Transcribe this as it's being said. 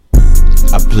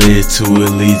I pledge to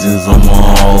allegiance,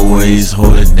 I'ma always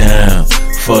hold it down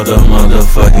for the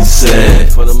motherfucking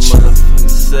set.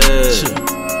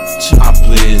 I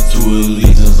pledge to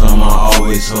allegiance, I'ma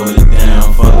always hold it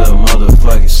down for the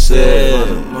motherfucking set.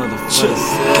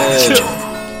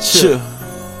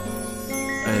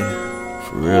 Hey,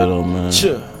 for real though, man.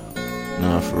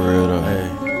 Nah, for real though.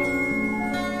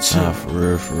 Nah, for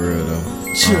real though.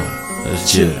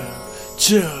 Let's chill.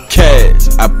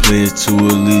 Cats, I pledge to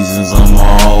allegiance,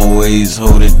 I'ma always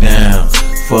hold it down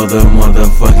for the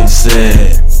motherfucking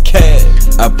set. Cat,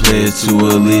 I pledge to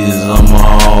allegiance, I'ma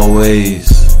always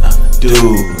do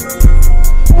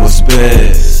what's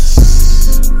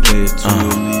best. Pledge to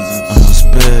allegiance, what's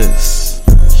best.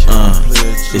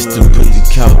 It's to put the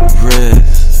cow to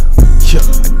rest.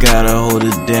 I gotta hold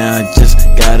it down, just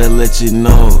gotta let you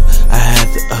know I had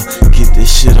to get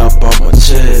this shit up off my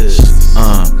chest.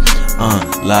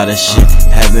 Lot of shit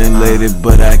happened lately,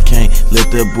 but I can't let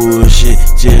the bullshit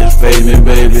just fade me,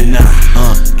 baby.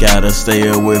 Gotta stay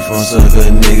away from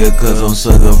sucker nigga, cause I'm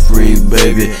sucker free,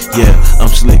 baby. Yeah, I'm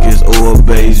slick as oil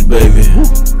base, baby.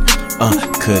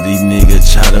 Cause these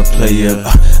niggas try to play up.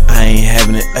 I ain't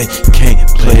having it, can't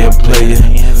play a player.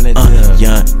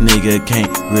 Young nigga can't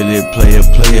really play a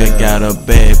player. Got a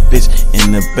bad bitch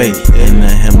in the bay, in the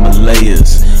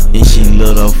Himalayas, and she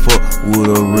little fuck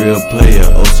with a real player.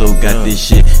 Also got this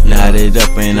shit knotted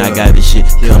up, and I got this shit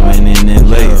coming in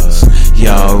layers.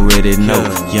 Y'all already know,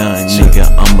 young nigga,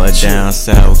 I'm a down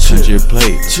south country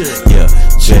player. Yeah,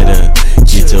 better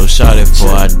get your shawty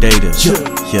before I date her.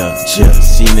 Yeah,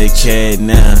 seen the cat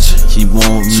now, she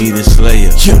want me to slay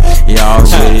her. Y'all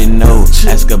already know,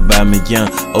 ask about me young.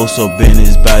 Also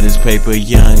business about this paper,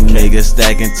 young nigga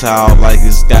stacking tall like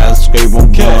a skyscraper.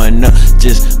 I'm going up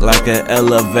just like an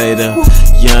elevator.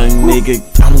 Young nigga,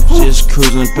 I'm just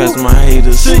cruising past my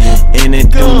haters. And it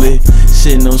dually,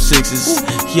 sitting on sixes.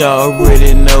 Y'all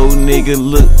already know, nigga,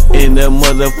 look in the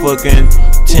motherfucking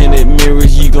tinted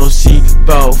mirrors. You gon' see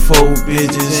about 4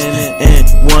 bitches, and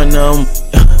one of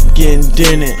them getting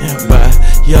dented by.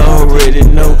 Y'all already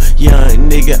know, young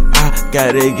nigga, I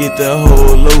gotta get the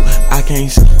whole load. I can't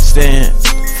stand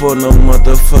for no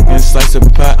motherfucking slice of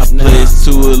pie. I pledge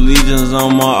to allegiance,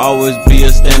 I'ma always be a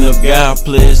stand-up guy. I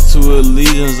pledge to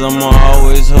allegiance, I'ma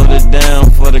always hold it down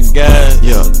for the guys.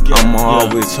 Yeah, I'ma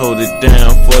always hold it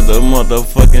down for the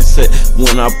motherfucking set.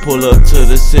 When I pull up to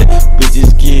the set,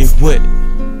 bitches get wet.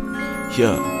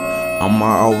 Yeah,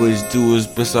 I'ma always do his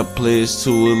best. I pledge to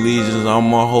allegiance,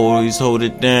 I'ma always hold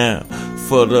it down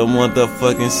for the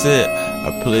motherfucking set.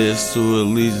 I pledge to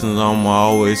allegiance, I'ma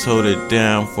always hold it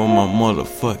down for my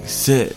motherfucking set.